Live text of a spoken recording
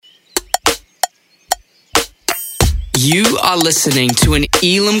You are listening to an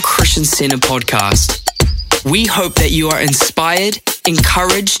Elim Christian Center podcast. We hope that you are inspired,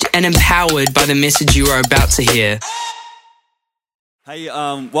 encouraged, and empowered by the message you are about to hear. Hey,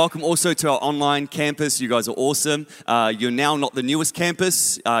 welcome also to our online campus. You guys are awesome. You're now not the newest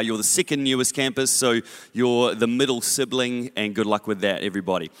campus. You're the second newest campus, so you're the middle sibling, and good luck with that,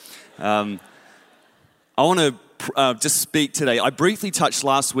 everybody. I want to just speak today. I briefly touched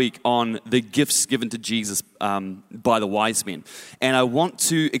last week on the gifts given to Jesus by the wise men, and I want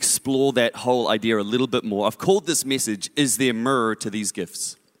to explore that whole idea a little bit more. I've called this message, "Is there a mirror to these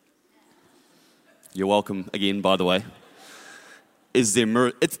gifts?" You're welcome again, by the way. Is there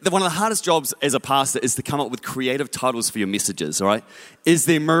mirror? It's one of the hardest jobs as a pastor is to come up with creative titles for your messages, all right? Is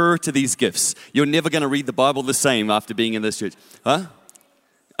there mirror to these gifts? You're never going to read the Bible the same after being in this church. Huh?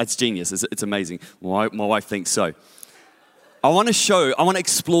 It's genius. It's amazing. My wife thinks so. I want to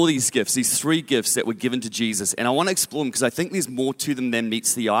explore these gifts, these three gifts that were given to Jesus, and I want to explore them because I think there's more to them than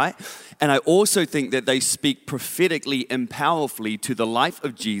meets the eye, and I also think that they speak prophetically and powerfully to the life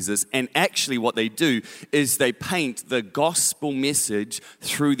of Jesus, and actually what they do is they paint the gospel message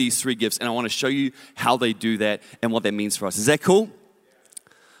through these three gifts, and I want to show you how they do that and what that means for us. Is that cool?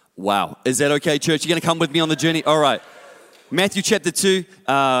 Wow. Is that okay, church? You're going to come with me on the journey? All right. Matthew chapter 2,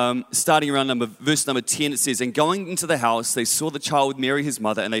 starting around verse number 10, it says, "And going into the house, they saw the child with Mary his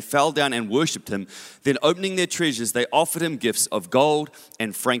mother, and they fell down and worshipped him. Then opening their treasures, they offered him gifts of gold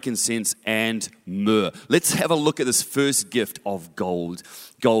and frankincense and myrrh." Let's have a look at this first gift of gold.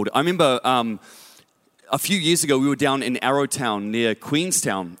 Gold. I remember a few years ago, we were down in Arrowtown near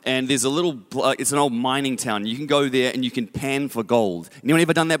Queenstown, and there's it's an old mining town. You can go there and you can pan for gold. Anyone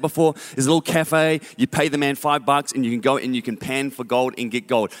ever done that before? There's a little cafe, you pay the man $5 and you can go and you can pan for gold and get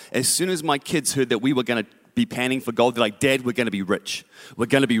gold. As soon as my kids heard that we were going to be panning for gold, they're like, "Dad, we're going to be rich. We're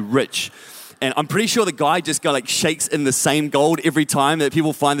going to be rich." And I'm pretty sure the guy just shakes in the same gold every time that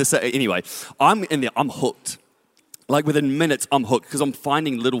people find this. Anyway, I'm in there, I'm hooked. Like within minutes, I'm hooked because I'm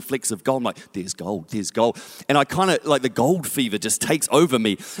finding little flecks of gold. I'm like, there's gold, there's gold. And I kind of, the gold fever just takes over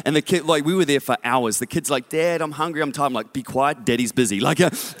me. And the kid, we were there for hours. The kid's like, "Dad, I'm hungry, I'm tired." I'm like, "Be quiet, Daddy's busy."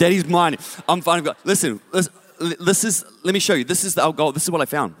 Daddy's mining. I'm finding gold. Listen, let me show you. This is our gold. This is what I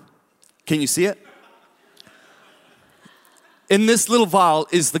found. Can you see it? In this little vial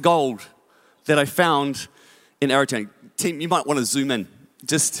is the gold that I found in Arrowtown. Team, you might want to zoom in.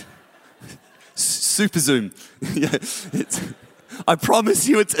 Just super zoom. Yeah, I promise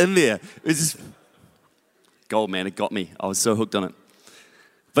you it's in there. It's just gold, man. It got me. I was so hooked on it.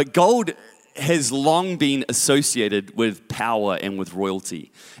 But gold has long been associated with power and with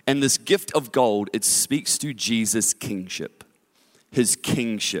royalty. And this gift of gold, it speaks to Jesus' kingship. His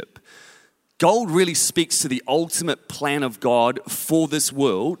kingship. Gold really speaks to the ultimate plan of God for this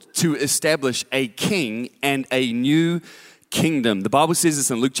world to establish a king and a new kingdom. The Bible says this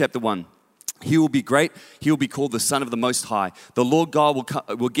in Luke chapter 1. "He will be great. He will be called the Son of the Most High. The Lord God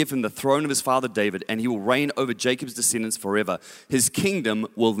will give him the throne of his father David, and he will reign over Jacob's descendants forever. His kingdom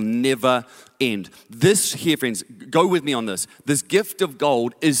will never end." This here, friends, go with me on this. This gift of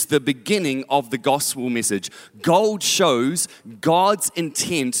gold is the beginning of the gospel message. Gold shows God's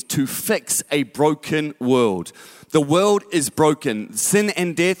intent to fix a broken world. The world is broken. Sin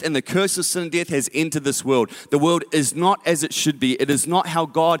and death and the curse of sin and death has entered this world. The world is not as it should be. It is not how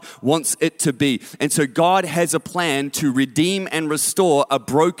God wants it to be. And so God has a plan to redeem and restore a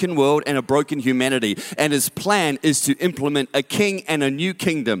broken world and a broken humanity. And his plan is to implement a king and a new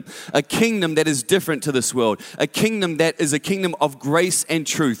kingdom. A kingdom that is different to this world. A kingdom that is a kingdom of grace and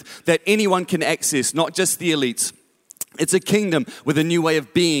truth that anyone can access, not just the elites. It's a kingdom with a new way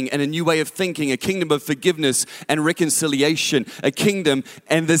of being and a new way of thinking, a kingdom of forgiveness and reconciliation, a kingdom.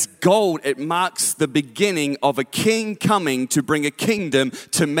 And this gold, it marks the beginning of a king coming to bring a kingdom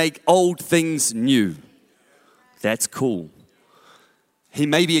to make old things new. That's cool. He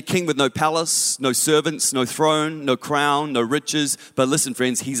may be a king with no palace, no servants, no throne, no crown, no riches. But listen,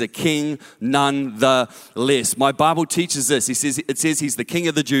 friends, he's a king nonetheless. My Bible teaches this. It says he's the king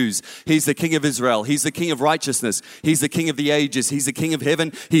of the Jews. He's the king of Israel. He's the king of righteousness. He's the king of the ages. He's the king of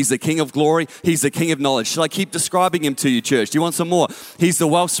heaven. He's the king of glory. He's the king of knowledge. Shall I keep describing him to you, church? Do you want some more? He's the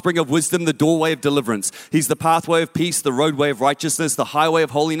wellspring of wisdom, the doorway of deliverance. He's the pathway of peace, the roadway of righteousness, the highway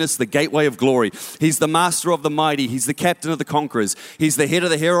of holiness, the gateway of glory. He's the master of the mighty. He's the captain of the conquerors. He's the head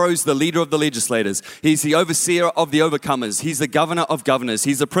of the heroes, the leader of the legislators. He's the overseer of the overcomers. He's the governor of governors.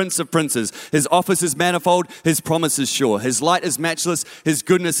 He's the prince of princes. His office is manifold. His promise is sure. His light is matchless. His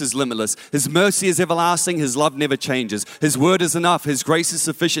goodness is limitless. His mercy is everlasting. His love never changes. His word is enough. His grace is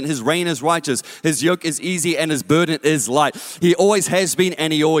sufficient. His reign is righteous. His yoke is easy and his burden is light. He always has been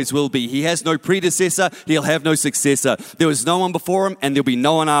and he always will be. He has no predecessor. He'll have no successor. There was no one before him and there'll be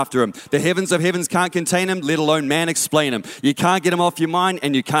no one after him. The heavens of heavens can't contain him, let alone man explain him. You can't get him off your mind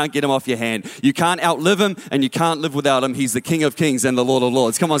and you can't get him off your hand. You can't outlive him and you can't live without him. He's the King of kings and the Lord of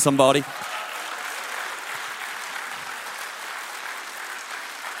lords. Come on, somebody.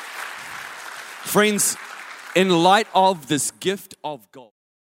 Friends, in light of this gift of God,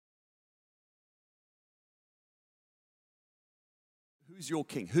 who's your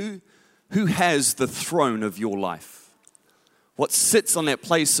king? Who has the throne of your life? What sits on that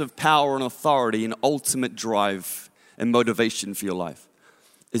place of power and authority and ultimate drive and motivation for your life?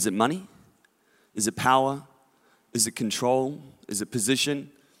 Is it money? Is it power? Is it control? Is it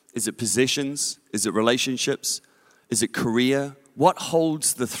position? Is it possessions? Is it relationships? Is it career? What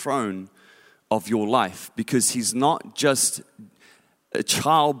holds the throne of your life? Because he's not just a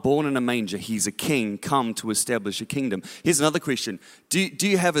child born in a manger. He's a king come to establish a kingdom. Here's another question. Do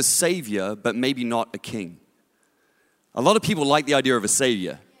you have a savior but maybe not a king? A lot of people like the idea of a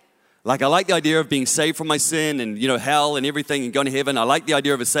savior. Like, I like the idea of being saved from my sin and, hell and everything and going to heaven. I like the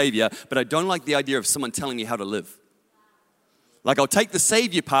idea of a savior, but I don't like the idea of someone telling me how to live. Like, I'll take the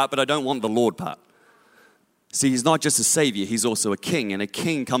savior part, but I don't want the Lord part. See, he's not just a savior, he's also a king. And a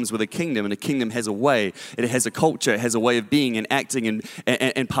king comes with a kingdom, and a kingdom has a way. It has a culture, it has a way of being and acting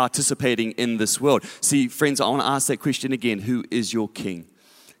and participating in this world. See, friends, I want to ask that question again. Who is your king?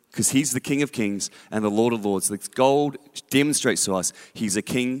 Because he's the King of kings and the Lord of lords. The gold demonstrates to us he's a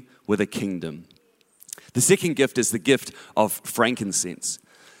king with a kingdom. The second gift is the gift of frankincense.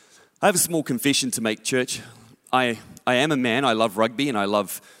 I have a small confession to make, church. I am a man. I love rugby and I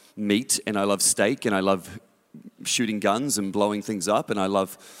love meat and I love steak and I love shooting guns and blowing things up, and I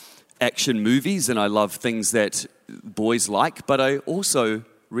love action movies and I love things that boys like, but I also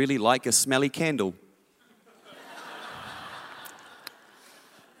really like a smelly candle.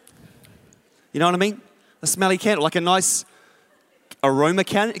 You know what I mean? A smelly candle, like a nice aroma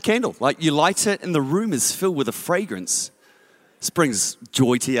candle. Like, you light it and the room is filled with a fragrance. This brings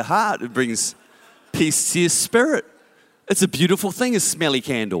joy to your heart. It brings peace to your spirit. It's a beautiful thing, a smelly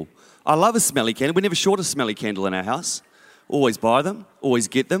candle. I love a smelly candle. We never short a smelly candle in our house. Always buy them, always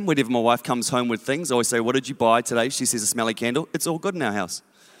get them. Whenever my wife comes home with things, I always say, what did you buy today? She says a smelly candle. It's all good in our house.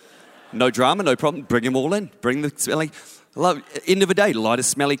 No drama, no problem. Bring them all in. Bring the smelly. End of the day, light a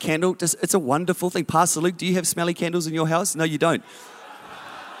smelly candle. It's a wonderful thing. Pastor Luke, do you have smelly candles in your house? No, you don't.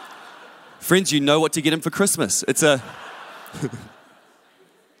 Friends, you know what to get him for Christmas. It's a...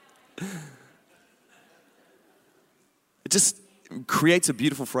 It just creates a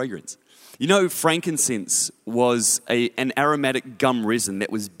beautiful fragrance. You know, frankincense was an aromatic gum resin that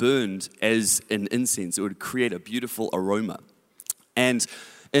was burned as an incense. It would create a beautiful aroma. And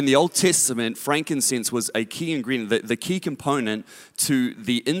in the Old Testament, frankincense was a key ingredient, the key component to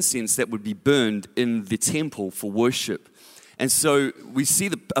the incense that would be burned in the temple for worship. And so we see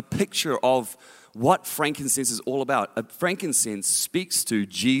a picture of what frankincense is all about. Frankincense speaks to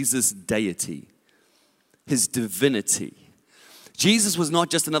Jesus' deity, his divinity. Jesus was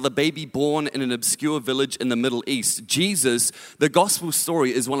not just another baby born in an obscure village in the Middle East. Jesus, the gospel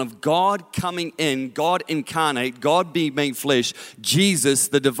story, is one of God coming in, God incarnate, God being made flesh, Jesus,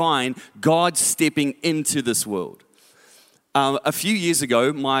 the divine, God stepping into this world. A few years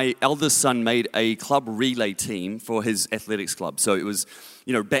ago, my eldest son made a club relay team for his athletics club. So it was,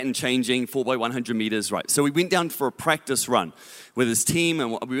 baton changing, 4x100 meters, right? So we went down for a practice run with his team,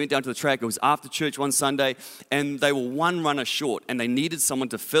 and we went down to the track. It was after church one Sunday, and they were one runner short, and they needed someone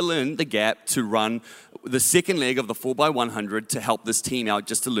to fill in the gap to run the second leg of the 4x100 to help this team out,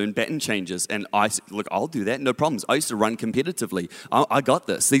 just to learn baton changes. And I said, look, I'll do that, no problems. I used to run competitively. I got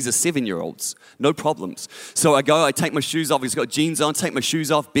this. These are 7-year-olds, no problems. So I take my shoes off. He's got jeans on, take my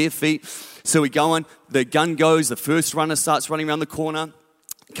shoes off, bare feet. So we go on, the gun goes, the first runner starts running around the corner.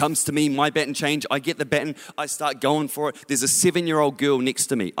 Comes to me, my baton change, I get the baton, I start going for it. There's a 7-year-old girl next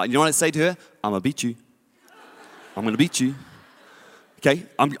to me. You know what I say to her? I'm going to beat you. I'm going to beat you. Okay,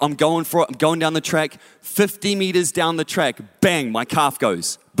 I'm going for it. I'm going down the track. 50 meters down the track, bang, my calf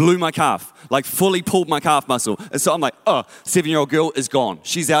goes. blew my calf, like fully pulled my calf muscle. And so I'm like, 7-year-old girl is gone.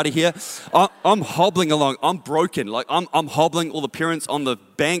 She's out of here. I'm hobbling along. I'm broken. Like I'm hobbling. All the parents on the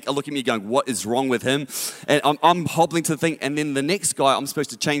bank are looking at me going, what is wrong with him? And I'm hobbling to the thing. And then the next guy I'm supposed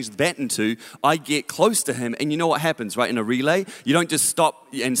to change the baton to, I get close to him. And you know what happens, right? In a relay, you don't just stop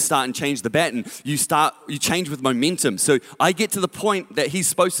and start and change the baton. You change with momentum. So I get to the point that he's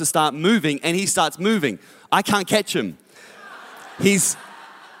supposed to start moving, and he starts moving. I can't catch him. He's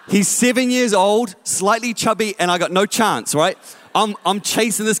 7 years old, slightly chubby, and I got no chance, right? I'm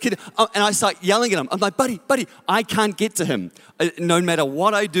chasing this kid, and I start yelling at him. I'm like, buddy, I can't get to him. No matter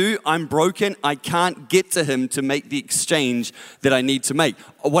what I do, I'm broken. I can't get to him to make the exchange that I need to make.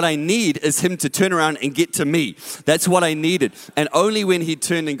 What I need is him to turn around and get to me. That's what I needed. And only when he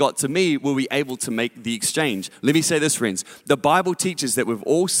turned and got to me were we able to make the exchange. Let me say this, friends. The Bible teaches that we've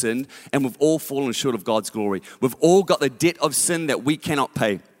all sinned and we've all fallen short of God's glory. We've all got the debt of sin that we cannot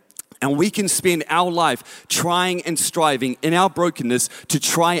pay. And we can spend our life trying and striving in our brokenness to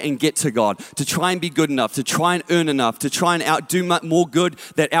try and get to God, to try and be good enough, to try and earn enough, to try and outdo more good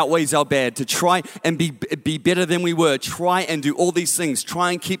that outweighs our bad, to try and be better than we were, try and do all these things,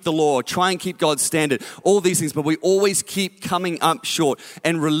 try and keep the law, try and keep God's standard, all these things, but we always keep coming up short.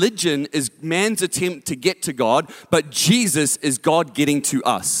 And religion is man's attempt to get to God, but Jesus is God getting to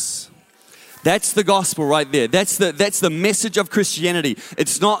us. That's the gospel right there. That's the message of Christianity.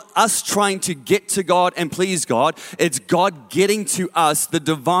 It's not us trying to get to God and please God. It's God getting to us, the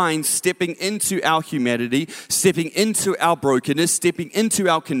divine, stepping into our humanity, stepping into our brokenness, stepping into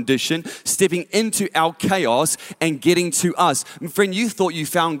our condition, stepping into our chaos, and getting to us. And friend, you thought you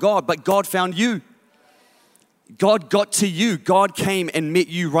found God, but God found you. God got to you. God came and met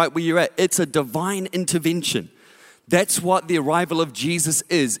you right where you're at. It's a divine intervention. That's what the arrival of Jesus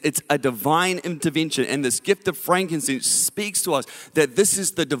is. It's a divine intervention. And this gift of frankincense speaks to us that this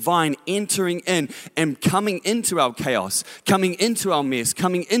is the divine entering in and coming into our chaos, coming into our mess,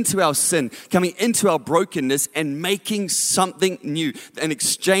 coming into our sin, coming into our brokenness and making something new. An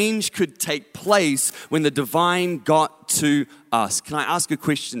exchange could take place when the divine got to us. Can I ask a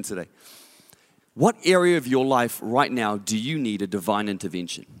question today? What area of your life right now do you need a divine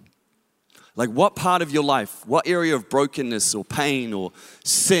intervention? Like what part of your life, what area of brokenness or pain or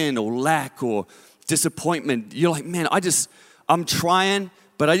sin or lack or disappointment, you're like, man, I'm trying,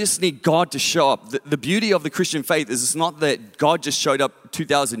 but I just need God to show up. The beauty of the Christian faith is it's not that God just showed up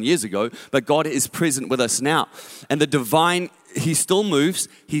 2,000 years ago, but God is present with us now. And the divine, He still moves,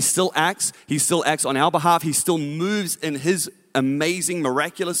 He still acts on our behalf, He still moves in His amazing,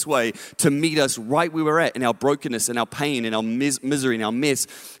 miraculous way to meet us right where we're at in our brokenness and our pain and our misery and our mess.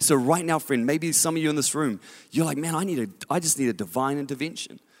 So right now, friend, maybe some of you in this room, you're like, man, I just need a divine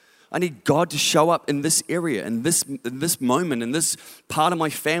intervention. I need God to show up in this area, in this moment, in this part of my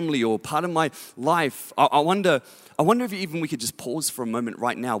family or part of my life. I wonder if even we could just pause for a moment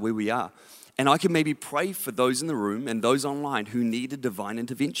right now where we are. And I can maybe pray for those in the room and those online who need a divine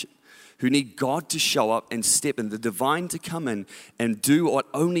intervention, who need God to show up and step in, the divine to come in and do what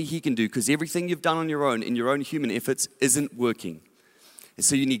only He can do, because everything you've done on your own, in your own human efforts, isn't working. And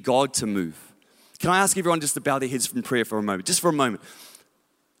so you need God to move. Can I ask everyone just to bow their heads from prayer for a moment? Just for a moment.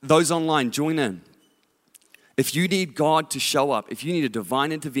 Those online, join in. If you need God to show up, if you need a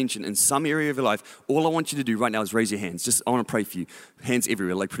divine intervention in some area of your life, all I want you to do right now is raise your hands. I want to pray for you. Hands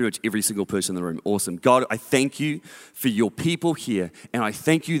everywhere, like pretty much every single person in the room. Awesome. God, I thank you for your people here. And I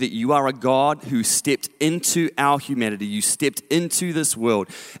thank you that you are a God who stepped into our humanity. You stepped into this world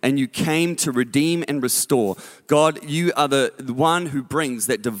and you came to redeem and restore. God, you are the one who brings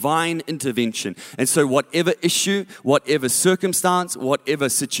that divine intervention. And so whatever issue, whatever circumstance, whatever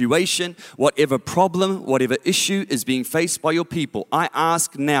situation, whatever problem, whatever issue is being faced by your people, I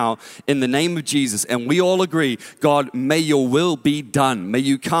ask now in the name of Jesus, and we all agree, God, may your will be done. May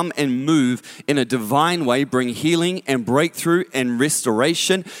you come and move in a divine way, bring healing and breakthrough and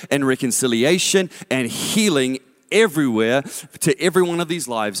restoration and reconciliation and healing everywhere to every one of these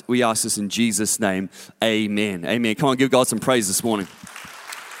lives. We ask this in Jesus' name. Amen. Amen. Come on, give God some praise this morning.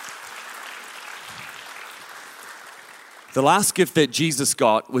 The last gift that Jesus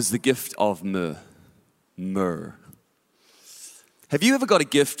got was the gift of myrrh. Myrrh. Have you ever got a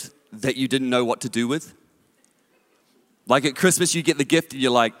gift that you didn't know what to do with? Like at Christmas, you get the gift and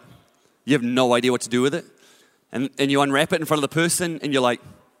you're like, you have no idea what to do with it. And you unwrap it in front of the person and you're like,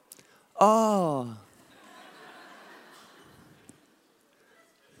 oh,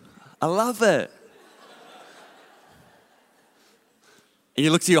 I love it. And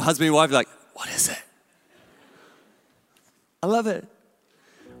you look to your husband and wife like, what is it? I love it.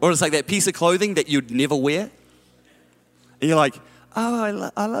 Or it's like that piece of clothing that you'd never wear. And you're like,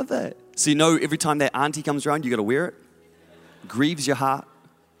 Oh, I love that. So you know every time that auntie comes around, you got to wear it? Grieves your heart.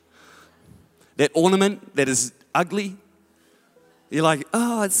 That ornament that is ugly, you're like,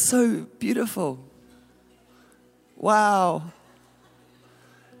 oh, it's so beautiful. Wow.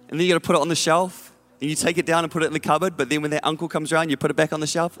 And then you got to put it on the shelf, and you take it down and put it in the cupboard, but then when that uncle comes around, you put it back on the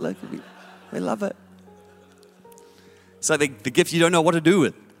shelf. Look, they love it. It's like the gift you don't know what to do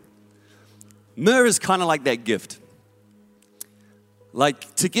with. Myrrh is kind of like that gift.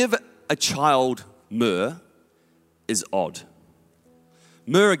 Like, to give a child myrrh is odd.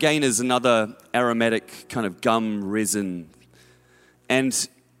 Myrrh, again, is another aromatic kind of gum resin. And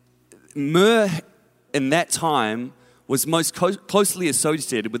myrrh in that time was most closely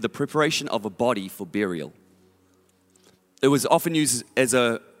associated with the preparation of a body for burial. It was often used as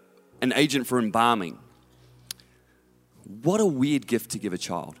an agent for embalming. What a weird gift to give a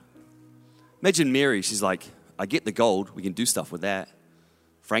child. Imagine Mary, she's like, I get the gold, we can do stuff with that.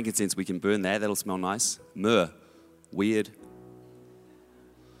 Frankincense, we can burn that, that'll smell nice. Myrrh, weird.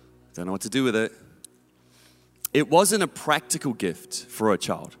 Don't know what to do with it. It wasn't a practical gift for a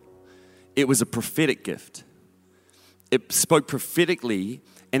child. It was a prophetic gift. It spoke prophetically,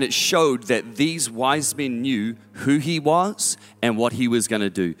 and it showed that these wise men knew who he was and what he was going to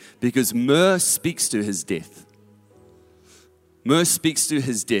do. Because myrrh speaks to his death. Myrrh speaks to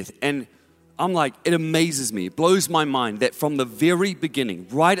his death. And I'm like, it amazes me. It blows my mind that from the very beginning,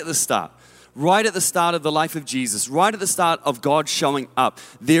 right at the start of the life of Jesus, right at the start of God showing up,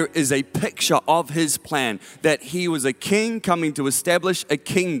 there is a picture of his plan that he was a king coming to establish a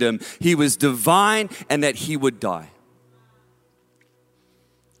kingdom. He was divine and that he would die.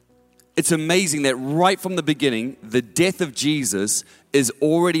 It's amazing that right from the beginning, the death of Jesus is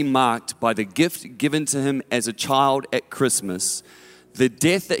already marked by the gift given to him as a child at Christmas. The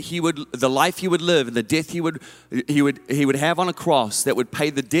death that the life he would live, and the death he would have on a cross that would pay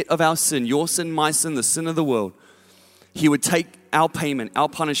the debt of our sin, your sin, my sin, the sin of the world. He would take our payment, our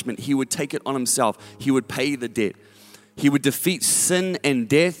punishment. He would take it on himself. He would pay the debt. He would defeat sin and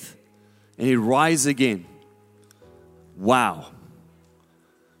death, and he'd rise again. Wow.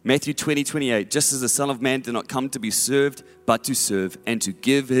 Matthew 20:28, just as the Son of Man did not come to be served, but to serve, and to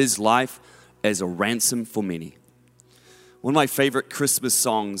give his life as a ransom for many. One of my favorite Christmas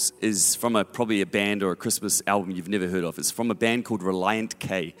songs is from probably a band or a Christmas album you've never heard of. It's from a band called Relient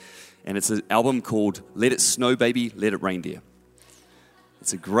K, and it's an album called Let It Snow Baby, Let It Reindeer.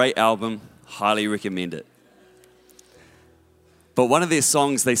 It's a great album, highly recommend it. But one of their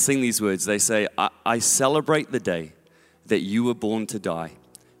songs, they sing these words. They say, I celebrate the day that you were born to die,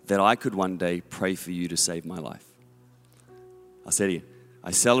 that I could one day pray for you to save my life. I'll say it again.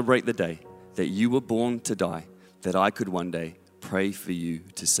 I celebrate the day that you were born to die, that I could one day pray for you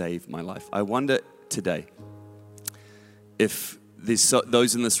to save my life. I wonder today if there's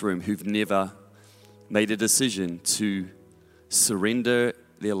those in this room who've never made a decision to surrender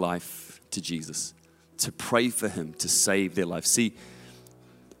their life to Jesus, to pray for him to save their life. See,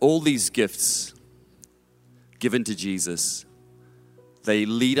 all these gifts given to Jesus, they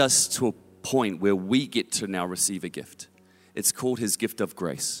lead us to a point where we get to now receive a gift. It's called his gift of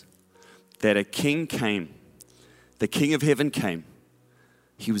grace. That a king came, the King of heaven came.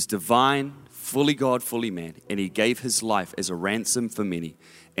 He was divine, fully God, fully man, and he gave his life as a ransom for many.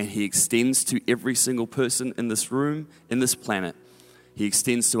 And he extends to every single person in this room, in this planet, he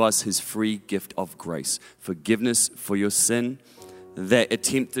extends to us his free gift of grace, forgiveness for your sin. That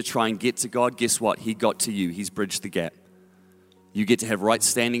attempt to try and get to God, guess what? He got to you. He's bridged the gap. You get to have right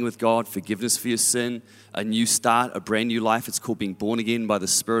standing with God, forgiveness for your sin, a new start, a brand new life. It's called being born again by the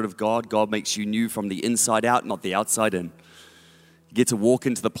Spirit of God. God makes you new from the inside out, not the outside in. You get to walk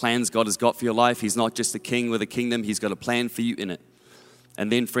into the plans God has got for your life. He's not just a king with a kingdom. He's got a plan for you in it. And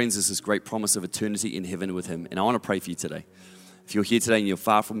then, friends, there's this great promise of eternity in heaven with him. And I want to pray for you today. If you're here today and you're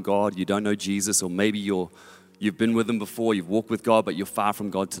far from God, you don't know Jesus, or maybe you've been with him before, you've walked with God, but you're far from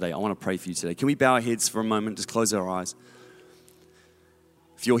God today, I want to pray for you today. Can we bow our heads for a moment? Just close our eyes.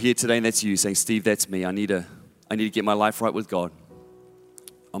 If you're here today and that's you saying, Steve, that's me. I need to get my life right with God.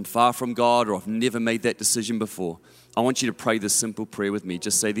 I'm far from God, or I've never made that decision before. I want you to pray this simple prayer with me.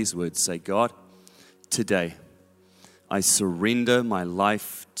 Just say these words. Say, God, today I surrender my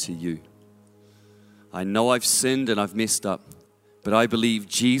life to you. I know I've sinned and I've messed up, but I believe,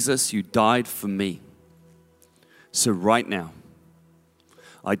 Jesus, you died for me. So right now,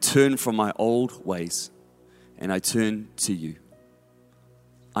 I turn from my old ways and I turn to you.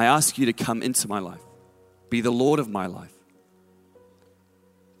 I ask you to come into my life. Be the Lord of my life.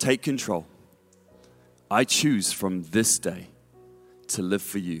 Take control. I choose from this day to live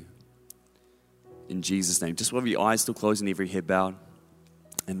for you. In Jesus' name. Just with your eyes still closed and every head bowed.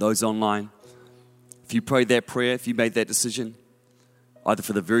 And those online, if you prayed that prayer, if you made that decision, either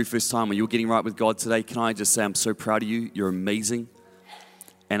for the very first time or you're getting right with God today, can I just say I'm so proud of you. You're amazing.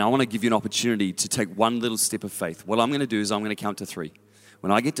 And I want to give you an opportunity to take one little step of faith. What I'm going to do is I'm going to count to 3.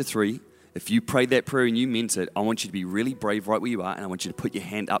 When I get to 3, if you prayed that prayer and you meant it, I want you to be really brave right where you are, and I want you to put your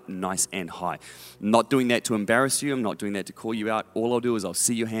hand up nice and high. I'm not doing that to embarrass you. I'm not doing that to call you out. All I'll do is I'll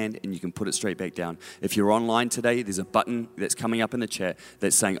see your hand, and you can put it straight back down. If you're online today, there's a button that's coming up in the chat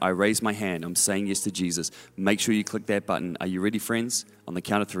that's saying, I raise my hand. I'm saying yes to Jesus. Make sure you click that button. Are you ready, friends? On the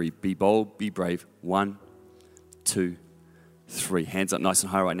count of 3, be bold, be brave. 1, 2, 3. Hands up nice and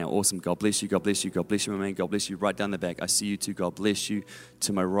high right now. Awesome. God bless you. God bless you. God bless you, my man. God bless you. Right down the back. I see you too. God bless you.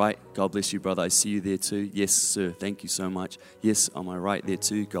 To my right. God bless you, brother. I see you there too. Yes, sir. Thank you so much. Yes, on my right there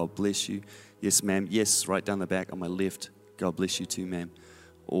too. God bless you. Yes, ma'am. Yes, right down the back on my left. God bless you too, ma'am.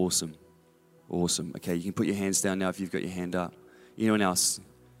 Awesome. Awesome. Okay, you can put your hands down now if you've got your hand up. Anyone else?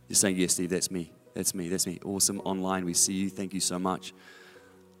 You're saying, yes, Steve, that's me. That's me. That's me. Awesome. Online, we see you. Thank you so much.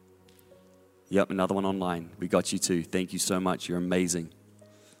 Yep, another one online. We got you too. Thank you so much. You're amazing.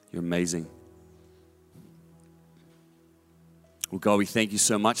 You're amazing. Well, God, we thank you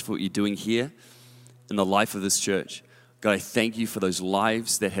so much for what you're doing here in the life of this church. God, I thank you for those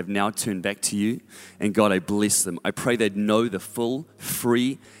lives that have now turned back to you. And God, I bless them. I pray they'd know the full,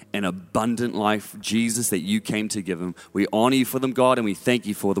 free, and abundant life, Jesus, that you came to give them. We honor you for them, God, and we thank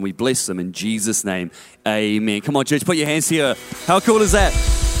you for them. We bless them in Jesus' name. Amen. Come on, church, put your hands here. How cool is that?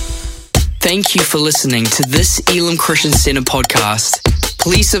 Thank you for listening to this Elim Christian Center podcast.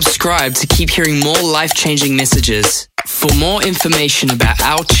 Please subscribe to keep hearing more life-changing messages. For more information about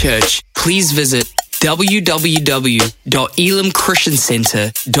our church, please visit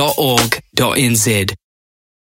www.elimchristiancenter.org.nz.